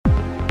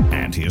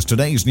And here's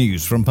today's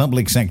news from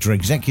Public Sector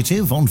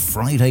Executive on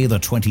Friday the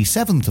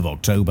 27th of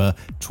October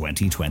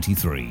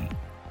 2023.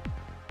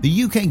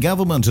 The UK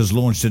government has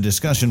launched a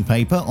discussion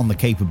paper on the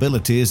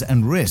capabilities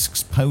and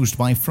risks posed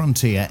by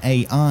frontier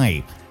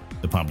AI.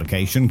 The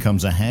publication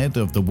comes ahead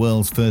of the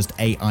world's first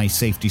AI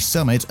safety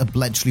summit at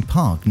Bletchley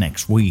Park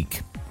next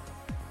week.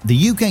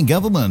 The UK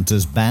government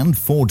has banned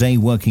 4-day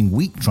working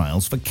week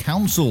trials for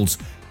councils,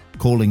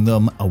 calling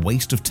them a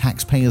waste of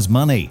taxpayers'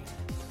 money.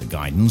 The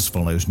guidance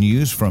follows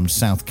news from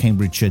South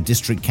Cambridgeshire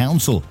District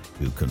Council,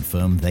 who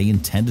confirmed they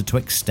intended to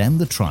extend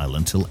the trial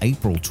until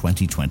April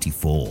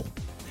 2024.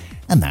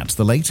 And that's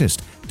the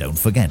latest. Don't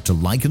forget to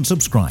like and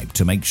subscribe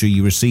to make sure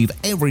you receive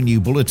every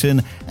new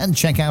bulletin, and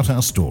check out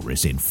our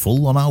stories in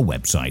full on our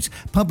website,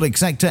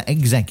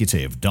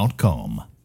 publicsectorexecutive.com.